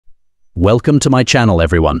Welcome to my channel,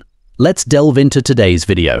 everyone. Let's delve into today's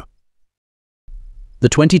video. The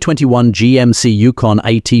 2021 GMC Yukon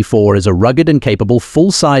AT4 is a rugged and capable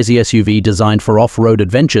full-size SUV designed for off-road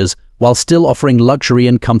adventures while still offering luxury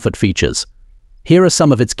and comfort features. Here are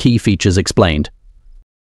some of its key features explained.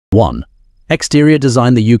 1. Exterior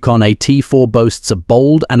design. The Yukon AT4 boasts a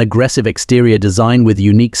bold and aggressive exterior design with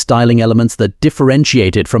unique styling elements that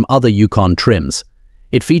differentiate it from other Yukon trims.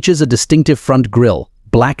 It features a distinctive front grille,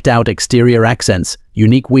 blacked-out exterior accents,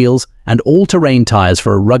 unique wheels, and all-terrain tires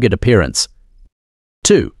for a rugged appearance.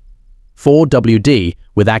 2. 4WD.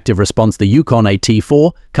 With active response, the Yukon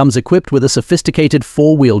AT4 comes equipped with a sophisticated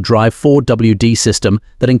four-wheel drive 4WD system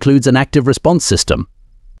that includes an active response system.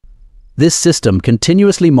 This system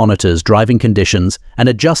continuously monitors driving conditions and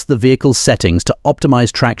adjusts the vehicle's settings to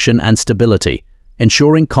optimize traction and stability,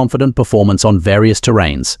 ensuring confident performance on various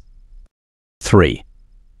terrains. 3.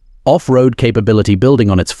 Off-road capability.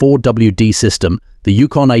 Building on its 4WD system, the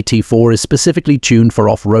Yukon AT4 is specifically tuned for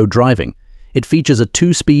off-road driving. It features a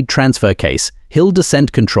 2-speed transfer case, hill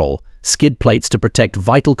descent control, skid plates to protect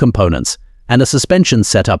vital components, and a suspension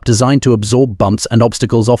setup designed to absorb bumps and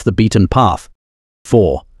obstacles off the beaten path.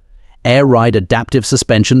 4. Air Ride Adaptive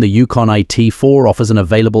Suspension. The Yukon AT4 offers an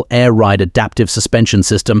available Air Ride Adaptive Suspension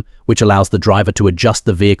system, which allows the driver to adjust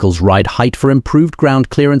the vehicle's ride height for improved ground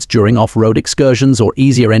clearance during off-road excursions or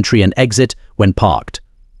easier entry and exit when parked.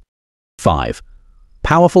 5.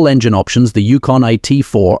 Powerful engine options. The Yukon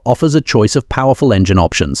AT4 offers a choice of powerful engine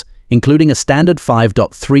options, including a standard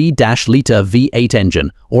 5.3-liter V8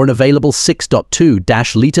 engine or an available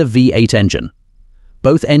 6.2-liter V8 engine.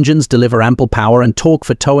 Both engines deliver ample power and torque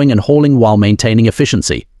for towing and hauling while maintaining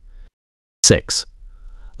efficiency. 6.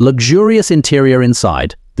 Luxurious interior.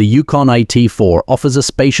 Inside, the Yukon AT4 offers a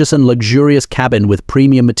spacious and luxurious cabin with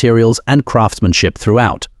premium materials and craftsmanship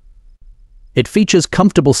throughout. It features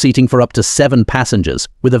comfortable seating for up to 7 passengers,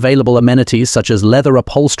 with available amenities such as leather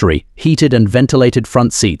upholstery, heated and ventilated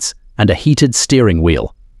front seats, and a heated steering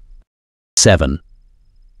wheel. 7.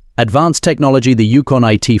 Advanced technology. The Yukon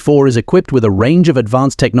AT4 is equipped with a range of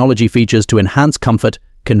advanced technology features to enhance comfort,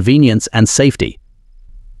 convenience, and safety.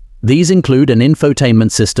 These include an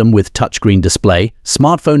infotainment system with touchscreen display,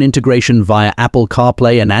 smartphone integration via Apple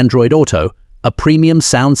CarPlay and Android Auto, a premium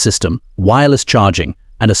sound system, wireless charging,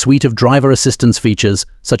 and a suite of driver assistance features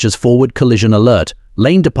such as forward collision alert,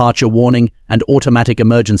 lane departure warning, and automatic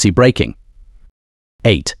emergency braking.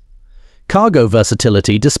 8. Cargo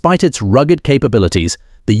versatility. Despite its rugged capabilities,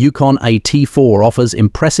 the Yukon AT4 offers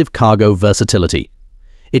impressive cargo versatility.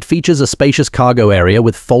 It features a spacious cargo area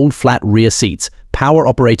with fold-flat rear seats,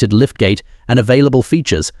 power-operated liftgate, and available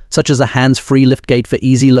features such as a hands-free liftgate for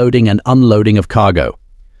easy loading and unloading of cargo.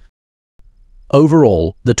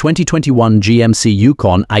 Overall, the 2021 GMC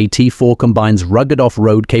Yukon AT4 combines rugged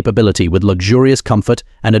off-road capability with luxurious comfort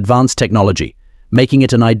and advanced technology, making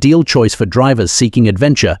it an ideal choice for drivers seeking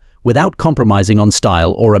adventure without compromising on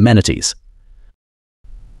style or amenities.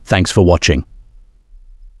 Thanks for watching.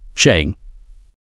 Sharing.